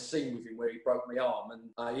famous scene with him where he broke my arm, and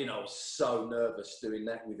I was so nervous doing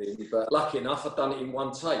that with him. But lucky enough, I'd done it in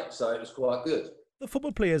one take, so it was quite good. The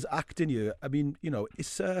football players acting you. I mean,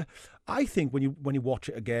 it's. I think when you watch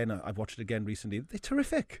it again, I've watched it again recently. They're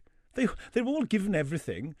terrific. They're all given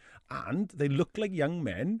everything, and they look like young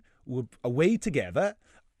men who were away together,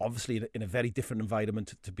 obviously in a very different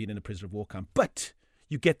environment to being in a prisoner of war camp. But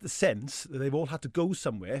you get the sense that they've all had to go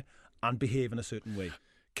somewhere and behave in a certain way.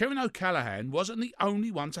 Kevin O'Callaghan wasn't the only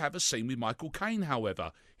one to have a scene with Michael Caine,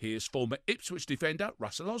 however. Here's former Ipswich defender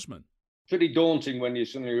Russell Osman. Pretty daunting when you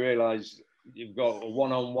suddenly realise you've got a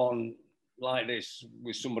one-on-one like this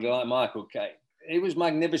with somebody like Michael Caine. It was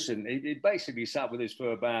magnificent. He basically sat with us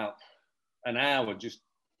for about an hour just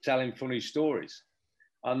telling funny stories.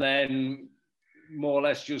 And then more or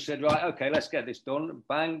less just said, right, OK, let's get this done.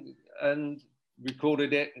 Bang, and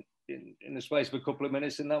recorded it in the space of a couple of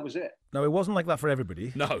minutes, and that was it. Now, it wasn't like that for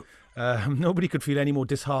everybody. No. Nobody could feel any more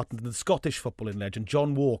disheartened than the Scottish footballing legend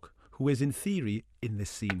John Walk, who is, in theory, in this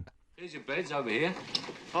scene. Here's your beds over here.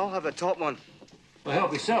 I'll have the top one. Well,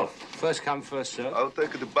 help yourself. First come, first serve. I'll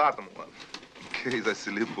take the bottom one, in case I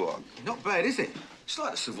sleepwalk. Not bad, is it? It's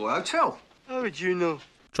like the Savoy Hotel. How would you know?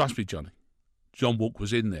 Trust me, Johnny. John Walk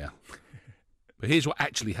was in there. But here's what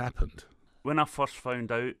actually happened. When I first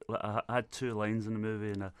found out, I had 2 lines in the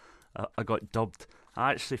movie and I got dubbed.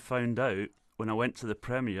 I actually found out when I went to the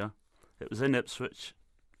premiere, it was in Ipswich,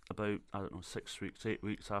 about, 6 weeks, 8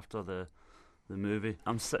 weeks after the movie.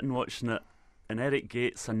 I'm sitting watching it, and Eric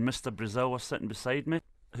Gates and Mr. Brazil were sitting beside me,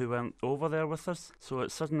 who went over there with us. So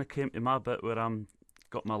it suddenly came to my bit where I'm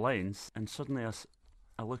got my lines, and suddenly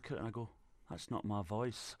I look at it and I go, that's not my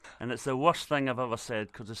voice. And it's the worst thing I've ever said,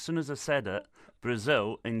 because as soon as I said it,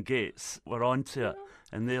 Brazil and Gates were onto it,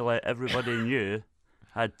 and they let everybody knew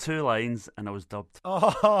I had 2 lines and I was dubbed.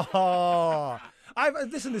 Oh,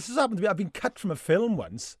 listen, this has happened to me. I've been cut from a film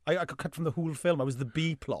once. I got cut from the whole film. I was the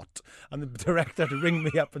B plot, and the director had to ring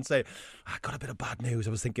me up and say, I got a bit of bad news.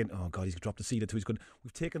 I was thinking, oh God, he's dropped a seed or two. He's going,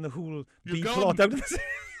 we've taken the whole B plot out of this.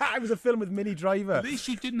 It was a film with Minnie Driver. At least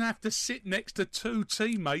you didn't have to sit next to 2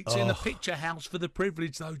 teammates in a picture house for the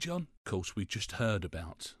privilege, though, John. Of course, we just heard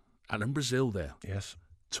about Alan Brazil there. Yes.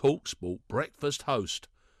 TalkSport breakfast host.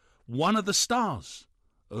 One of the stars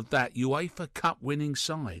of that UEFA Cup winning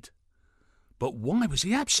side. But why was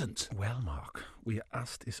he absent? Well, Mark, we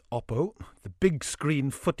asked his oppo, the big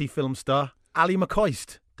screen footy film star, Ali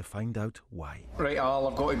McCoist, to find out why. Right, Al,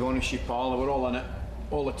 I've got to go and see Paula. We're all in it.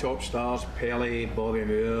 All the top stars, Pele, Bobby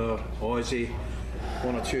Moore, Ozzy,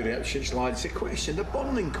 1 or 2 of the Ipswich lads. The question, the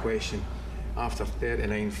burning question, after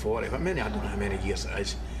 39, 40, I don't know how many years it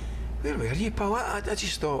is. Where were you, pal? I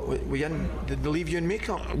just thought, did they leave you in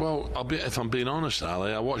makeup? Well, if I'm being honest,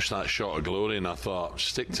 Ali, I watched that Shot of Glory and I thought,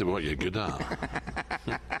 stick to what you're good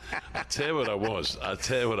at. I tell you what I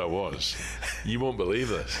was. You won't believe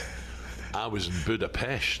this. I was in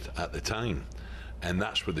Budapest at the time, and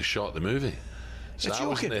that's where they shot the movie. So I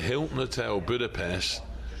was in the Hilton Hotel, Budapest.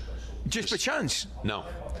 Just by chance? No,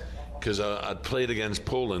 because I'd played against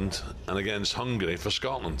Poland and against Hungary for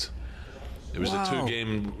Scotland. It was a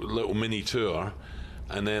 2-game little mini tour,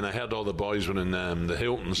 and then I heard all the boys were in the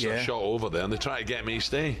Hilton, so I shot over there, and they tried to get me to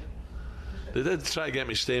stay. They did try to get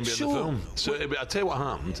me to stay and be in the film. So I tell you what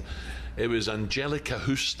happened. It was Angelica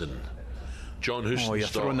Houston, John Houston's you're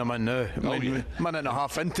throwing them in now. Minute and a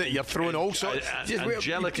half into it, you're throwing all sorts.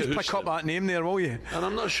 Angelica Houston. Pick up that name there, will you? And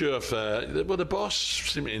I'm not sure if... the boss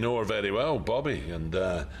seemed to know her very well, Bobby, and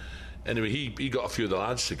anyway, he got a few of the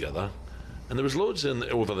lads together. And there was loads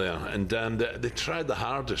over there, and they tried the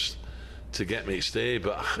hardest to get me to stay,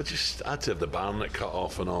 but I had to have the Barnet cut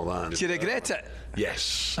off and all that. Do you regret it?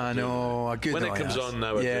 Yes. I know. When it comes on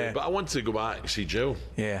now, I do. But I want to go back and see Joe.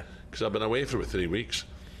 Yeah. Because I've been away for 3 weeks.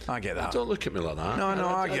 I get that. Don't look at me like that. No,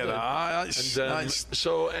 I get that. That's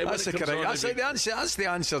the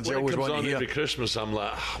answer Joe was wanting to hear. Every Christmas, I'm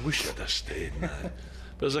like, I wish I'd have stayed, man.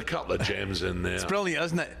 There's a couple of gems in there. It's brilliant,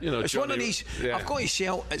 isn't it? It's Johnny, one of these. Yeah. I've got to say,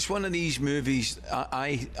 it's one of these movies.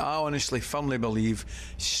 I honestly, firmly believe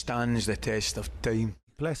stands the test of time.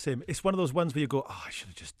 Bless him. It's one of those ones where you go, I should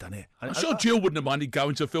have just done it. I'm sure Jill wouldn't have minded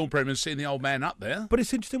going to a film premiere and seeing the old man up there. But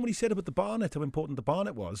it's interesting what he said about the Barnet, how important the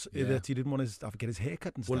Barnet was, that he didn't want to have to get his hair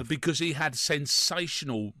cut and stuff. Well, because he had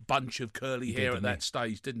sensational bunch of curly hair at that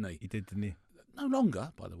stage, didn't he? He did, didn't he? No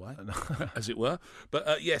longer, by the way, as it were.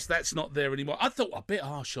 But yes, that's not there anymore. I thought a bit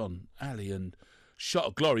harsh on Ali and Shot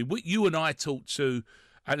of Glory. You and I talked to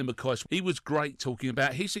Alan McCoist. He was great talking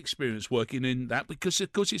about his experience working in that because,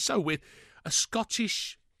 of course, it's so weird. A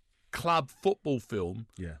Scottish club football film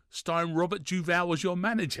starring Robert Duval as your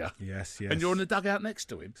manager. Yes. And you're in the dugout next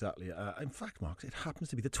to him. Exactly. In fact, Mark, it happens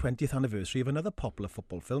to be the 20th anniversary of another popular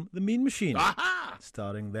football film, The Mean Machine. Aha!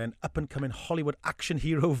 Starring then up-and-coming Hollywood action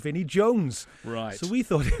hero Vinnie Jones. Right. So we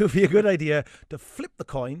thought it would be a good idea to flip the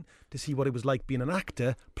coin to see what it was like being an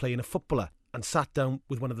actor playing a footballer, and sat down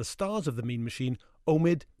with one of the stars of The Mean Machine,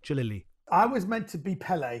 Omid Jalili. I was meant to be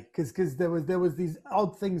Pele because there was these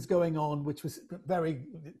odd things going on, which was very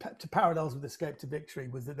to parallels with Escape to Victory.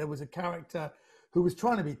 Was that there was a character who was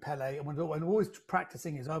trying to be Pele and always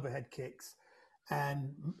practicing his overhead kicks,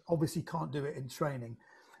 and obviously can't do it in training.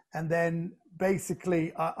 And then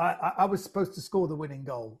basically, I was supposed to score the winning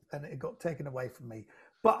goal, and it got taken away from me.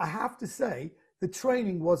 But I have to say, the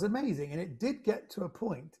training was amazing, and it did get to a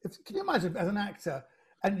point. Can you imagine as an actor?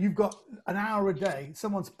 And you've got an hour a day,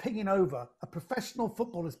 someone's pinging over, a professional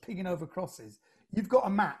footballer's pinging over crosses. You've got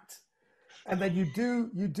a mat, and then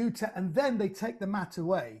and then they take the mat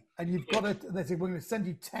away, and you've got to, they say, we're going to send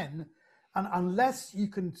you 10, and unless you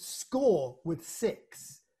can score with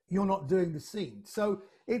 6, you're not doing the scene. So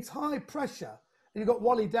it's high pressure. And you've got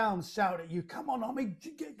Wally Downs shouting at you, come on, Ommy,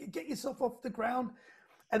 get yourself off the ground.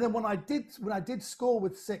 And then when I did score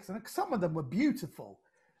with 6, and some of them were beautiful,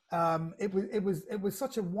 it was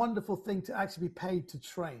such a wonderful thing to actually be paid to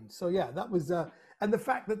train. So yeah, that was and the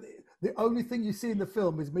fact that The only thing you see in the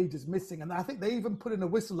film is me just missing. And I think they even put in a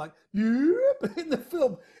whistle like, "Yep," in the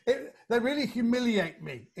film. They really humiliate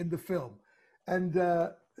me in the film. And I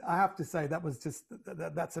have to say, that was just,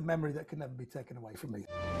 that's a memory that can never be taken away from me.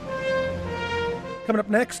 Coming up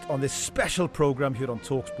next on this special programme here on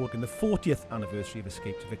TalkSport in the 40th anniversary of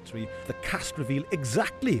Escape to Victory, the cast reveal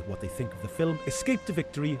exactly what they think of the film Escape to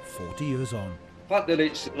Victory 40 years on. The fact that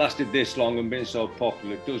it's lasted this long and been so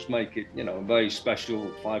popular does make it, you know, a very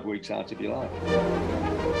special 5 weeks out of your life.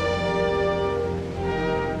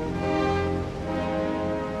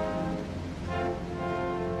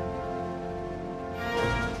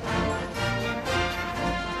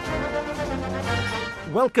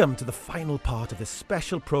 Welcome to the final part of this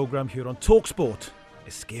special programme here on TalkSport,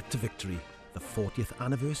 Escape to Victory, the 40th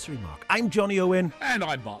anniversary mark. I'm Johnny Owen. And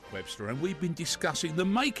I'm Mark Webster, and we've been discussing the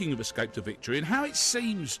making of Escape to Victory and how it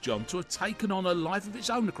seems, John, to have taken on a life of its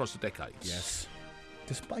own across the decades. Yes.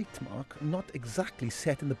 Despite, Mark, not exactly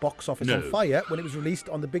setting the box office on fire when it was released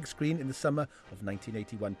on the big screen in the summer of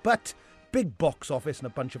 1981. But big box office and a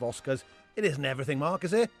bunch of Oscars, it isn't everything, Mark,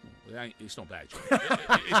 is it? It's not bad, John.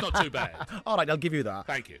 It's not too bad. All right, I'll give you that.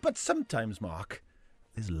 Thank you. But sometimes, Mark,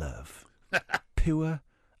 there's love. Pure,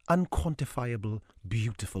 unquantifiable,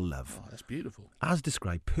 beautiful love. Oh, that's beautiful. As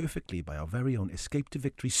described perfectly by our very own Escape to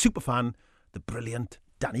Victory superfan, the brilliant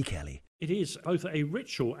Danny Kelly. It is both a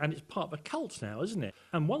ritual and it's part of a cult now, isn't it?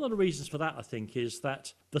 And one of the reasons for that, I think, is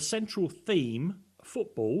that the central theme,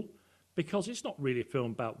 football, because it's not really a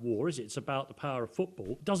film about war, is it? It's about the power of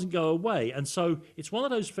football, doesn't go away. And so it's one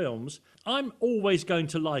of those films, I'm always going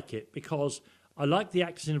to like it because I like the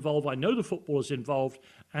actors involved, I know the footballers involved,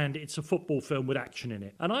 and it's a football film with action in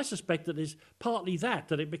it. And I suspect that it's partly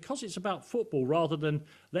because it's about football rather than,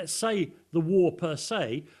 let's say, the war per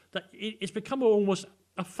se, that it's become almost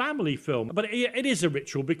a family film. But it is a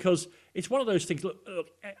ritual because it's one of those things, look,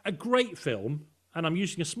 a great film, and I'm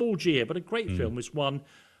using a small G here, but a great film is one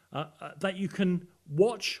that you can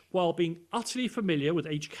watch while being utterly familiar with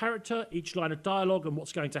each character, each line of dialogue and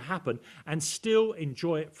what's going to happen, and still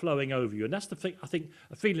enjoy it flowing over you. And that's the thing, I think,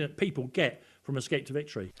 a feeling that people get from Escape to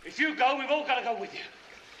Victory. If you go, we've all got to go with you.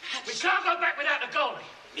 We can't go back without the goalie.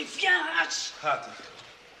 If you're us. Hat,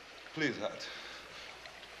 please, Hat.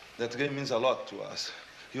 That game means a lot to us.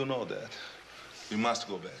 You know that. We must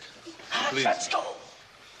go back. Please. Let's go.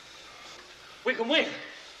 We can win.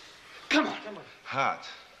 Come on. Hat,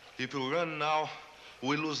 if we run now,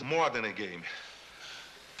 we lose more than a game.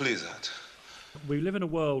 Please, Hat. We live in a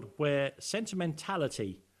world where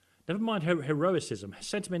sentimentality, never mind heroicism,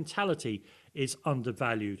 sentimentality is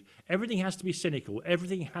undervalued. Everything has to be cynical.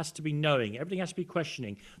 Everything has to be knowing. Everything has to be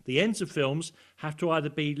questioning. The ends of films have to either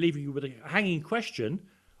be leaving you with a hanging question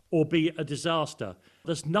or be a disaster.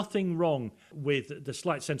 There's nothing wrong with the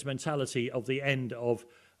slight sentimentality of the end of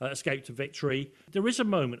Escape to Victory. There is a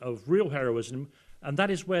moment of real heroism, and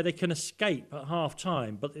that is where they can escape at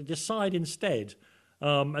half-time, but they decide instead,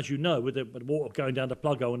 as you know, with the water going down the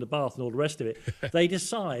plug hole in the bath and all the rest of it, they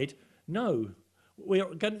decide, no,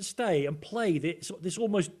 we're going to stay and play this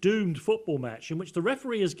almost doomed football match in which the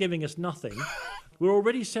referee is giving us nothing. We're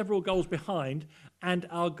already several goals behind, and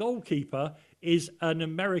our goalkeeper is an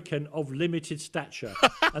American of limited stature.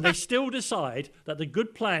 And they still decide that the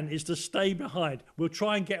good plan is to stay behind. We'll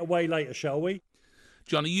try and get away later, shall we?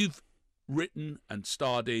 Johnny, you've written and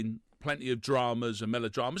starred in plenty of dramas and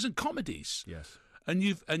melodramas and comedies. Yes. And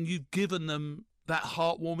you've given them that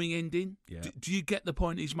heartwarming ending. Yeah. Do you get the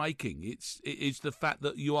point he's making? It's the fact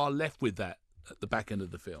that you are left with that at the back end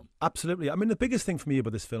of the film. Absolutely. I mean, the biggest thing for me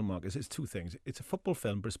about this film, Mark, is it's two things. It's a football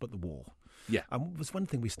film, but it's about the war. Yeah. And there's one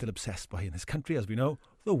thing we're still obsessed by in this country, as we know,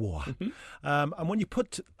 the war. And when you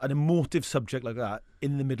put an emotive subject like that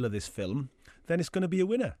in the middle of this film, then it's going to be a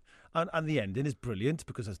winner. And the ending is brilliant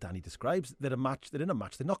because, as Danny describes, they're in a match,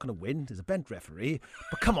 they're not going to win. There's a bent referee.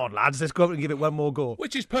 But come on, lads, let's go out and give it one more go.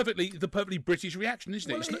 Which is the perfectly British reaction, isn't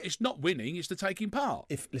it? It's not winning, it's the taking part.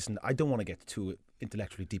 Listen, I don't want to get too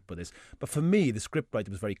intellectually deep with this, but for me, the scriptwriter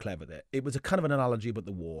was very clever there. It was a kind of an analogy about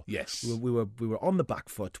the war. Yes. We were on the back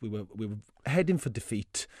foot. We were heading for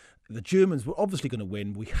defeat. The Germans were obviously going to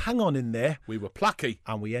win. We hang on in there. We were plucky.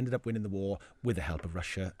 And we ended up winning the war with the help of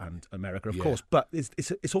Russia and America, of course. But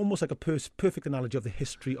it's almost like a perfect analogy of the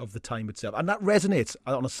history of the time itself. And that resonates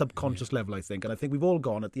on a subconscious level, I think. And I think we've all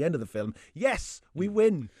gone at the end of the film, yes, we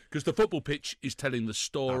win. Because the football pitch is telling the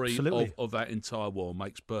story of that entire war.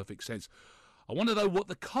 Makes perfect sense. I want to know what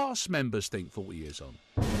the cast members think 40 years on.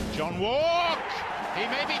 John Walk! He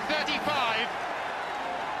may be 35,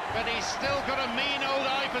 but he's still got a mean old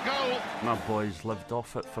eye for goal. My boys lived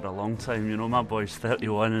off it for a long time, you know. My boy's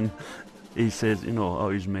 31 and he says, you know, all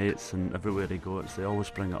his mates and everywhere he goes, they always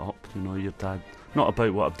bring it up, you know, your dad. Not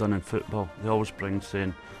about what I've done in football. They always bring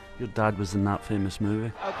saying, your dad was in that famous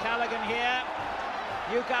movie. O'Callaghan here.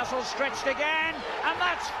 Newcastle stretched again, and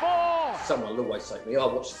that's 4. Someone will always say to me, I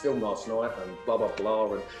watched the film last night, and blah, blah,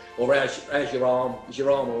 blah, and, or how's your arm? Is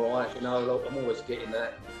your arm all right? You know, like, I'm always getting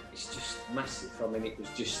that. It's just massive. I mean, it was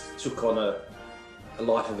just took on a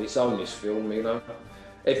life of its own, this film, you know.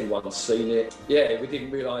 Everyone's seen it. Yeah, we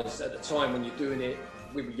didn't realise at the time when you're doing it,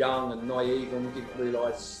 we were young and naive, and we didn't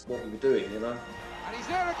realise what we were doing, you know. And he's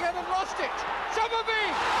there again and lost it.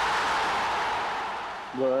 Somerby!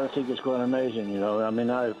 Well, I think it's quite amazing, you know. I mean,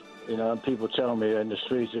 people tell me in the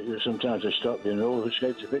streets that sometimes they stop you and all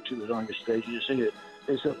Escape to Victory was on the stage, you see it.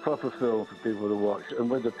 It's a proper film for people to watch, and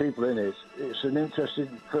with the people in it, it's an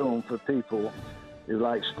interesting film for people who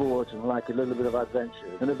like sport and like a little bit of adventure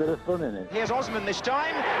and a bit of fun in it. Here's Osman this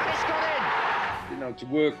time, and it's got in. You know, to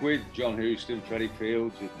work with John Huston, Freddie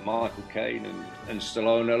Fields, with Michael Caine and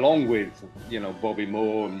Stallone, along with, you know, Bobby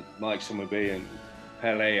Moore and Mike Somerby and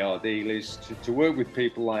Pele, our dealers, to work with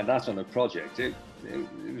people like that on a project, it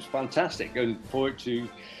was fantastic. And for it to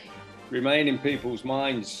remain in people's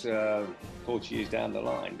minds 40 years down the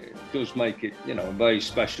line, it does make it, you know, a very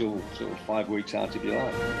special sort of 5 weeks out of your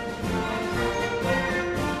life.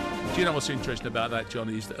 Do you know what's interesting about that,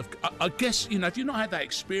 Johnny, is that I guess, you know, if you've not had that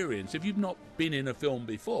experience, if you've not been in a film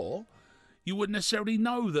before, you wouldn't necessarily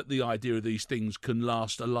know that the idea of these things can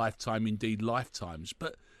last a lifetime, indeed lifetimes.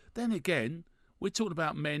 But then again, we're talking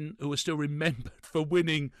about men who are still remembered for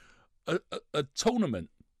winning a tournament.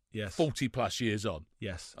 Yes. 40 plus years on.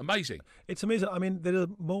 Yes. Amazing. It's amazing. I mean, there are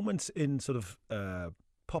moments in sort of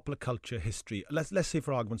popular culture history. Let's say,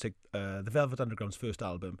 for argument's sake, the Velvet Underground's first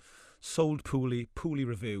album sold poorly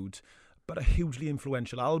reviewed, but a hugely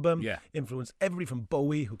influential album. Yeah. Influenced everybody from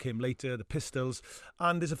Bowie, who came later, the Pistols.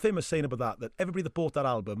 And there's a famous saying about that everybody that bought that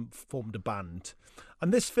album formed a band.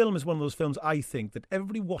 And this film is one of those films, I think, that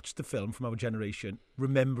everybody watched the film from our generation,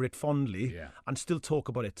 remember it fondly, and still talk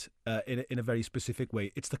about it in a very specific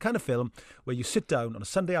way. It's the kind of film where you sit down on a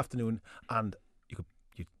Sunday afternoon and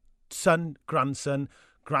your son, grandson,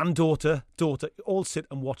 granddaughter, daughter, all sit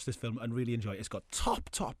and watch this film and really enjoy it. It's got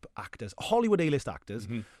top actors, Hollywood A-list actors,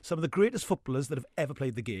 some of the greatest footballers that have ever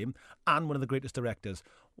played the game, and one of the greatest directors.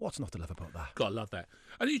 What's not to love about that? God, I love that.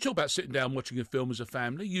 And you talk about sitting down watching a film as a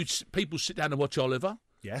family. People sit down and watch Oliver.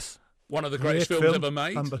 Yes. One of the greatest films ever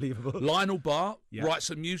made. Unbelievable. Lionel Bart writes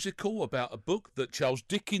a musical about a book that Charles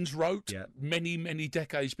Dickens wrote many, many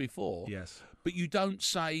decades before. Yes. But you don't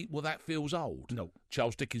say, well, that feels old. No.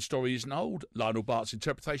 Charles Dickens' story isn't old. Lionel Bart's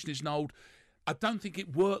interpretation isn't old. I don't think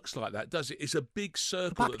it works like that, does it? It's a big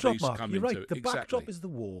circle that these come You're into. right. The backdrop is the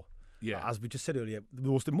war. Yeah. As we just said earlier, the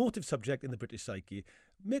most emotive subject in the British psyche.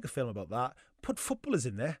 Make a film about that. Put footballers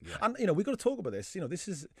in there. Yeah. And, you know, we've got to talk about this. You know, this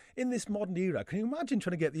is, in this modern era, can you imagine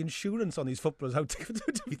trying to get the insurance on these footballers out to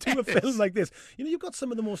do a film like this? You know, you've got some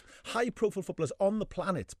of the most high-profile footballers on the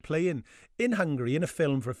planet playing in Hungary in a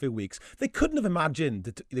film for a few weeks. They couldn't have imagined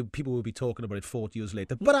that people would be talking about it 40 years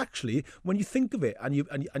later. But actually, when you think of it and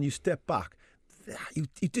you step back, you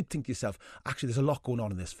did think to yourself, actually, there's a lot going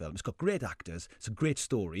on in this film. It's got great actors, it's a great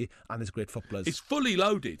story, and there's great footballers. It's fully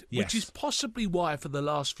loaded, yes. Which is possibly why for the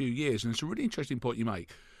last few years, and it's a really interesting point you make,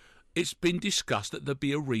 it's been discussed that there'd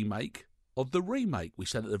be a remake of the remake. We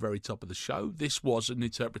said at the very top of the show, this was an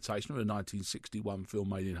interpretation of a 1961 film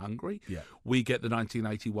made in Hungary. Yeah. We get the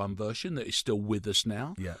 1981 version that is still with us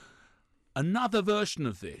now. Yeah. Another version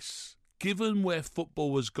of this, given where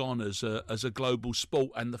football has gone as a global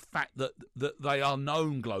sport and the fact that they are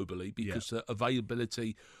known globally because the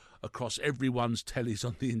availability across everyone's tellies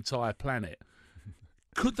on the entire planet,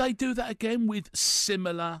 could they do that again with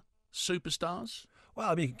similar superstars?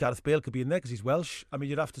 Well, I mean, Gareth Bale could be in there because he's Welsh. I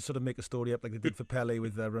mean, you'd have to sort of make a story up like they did for Pele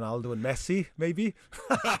with Ronaldo and Messi, maybe.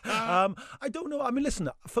 I don't know. I mean, listen,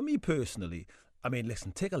 for me personally,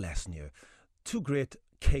 take a lesson here. Two great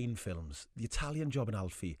Caine films, The Italian Job and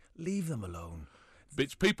Alfie, leave them alone.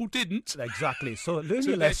 Which people didn't. Exactly. So learn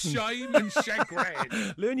your lesson. Their shame and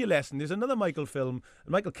chagrin. Learn your lesson. There's another Michael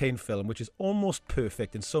Caine film, which is almost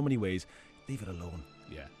perfect in so many ways. Leave it alone.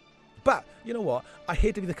 Yeah. But, you know what? I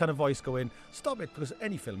hate to be the kind of voice going, stop it, because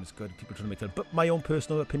any film is good. People trying to make it. But my own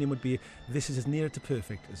personal opinion would be, this is as near to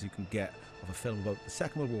perfect as you can get of a film about the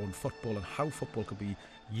Second World War and football and how football could be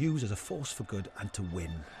used as a force for good and to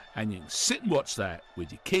win. And you can sit and watch that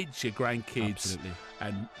with your kids, your grandkids. Absolutely.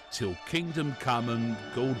 Until Kingdom Come and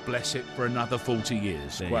God bless it for another 40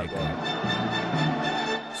 years. There you go.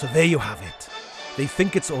 So there you have it. They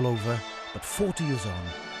think it's all over, but 40 years on,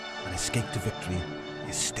 and Escape to Victory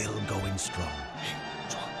is still going strong.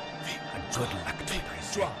 And Good luck to you.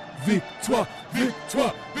 Victoire,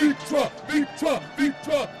 victoire, victoire, victoire,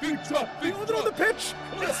 victoire, victoire, victoire. They're on the pitch.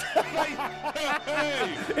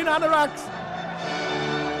 In anoraks.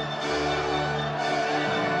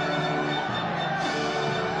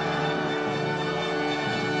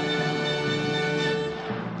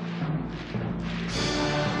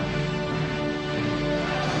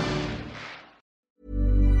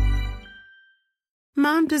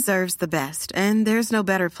 Mom deserves the best, and there's no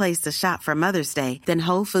better place to shop for Mother's Day than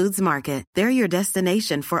Whole Foods Market. They're your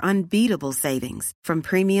destination for unbeatable savings, from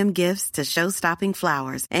premium gifts to show-stopping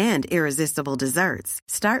flowers and irresistible desserts.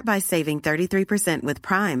 Start by saving 33% with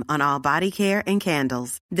Prime on all body care and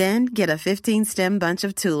candles. Then get a 15-stem bunch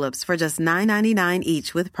of tulips for just $9.99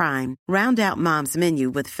 each with Prime. Round out Mom's menu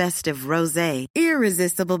with festive rosé,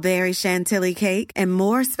 irresistible berry chantilly cake, and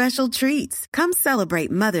more special treats. Come celebrate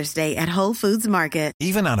Mother's Day at Whole Foods Market.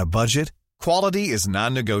 Even on a budget, quality is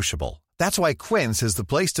non-negotiable. That's why Quince is the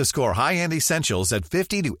place to score high-end essentials at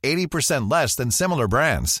 50 to 80% less than similar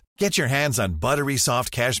brands. Get your hands on buttery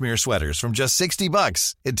soft cashmere sweaters from just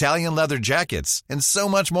 $60, Italian leather jackets, and so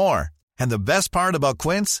much more. And the best part about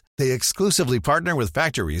Quince, they exclusively partner with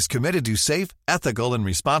factories committed to safe, ethical, and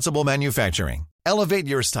responsible manufacturing. Elevate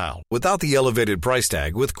your style without the elevated price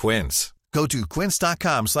tag with Quince. Go to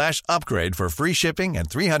quince.com/upgrade for free shipping and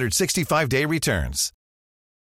 365-day returns.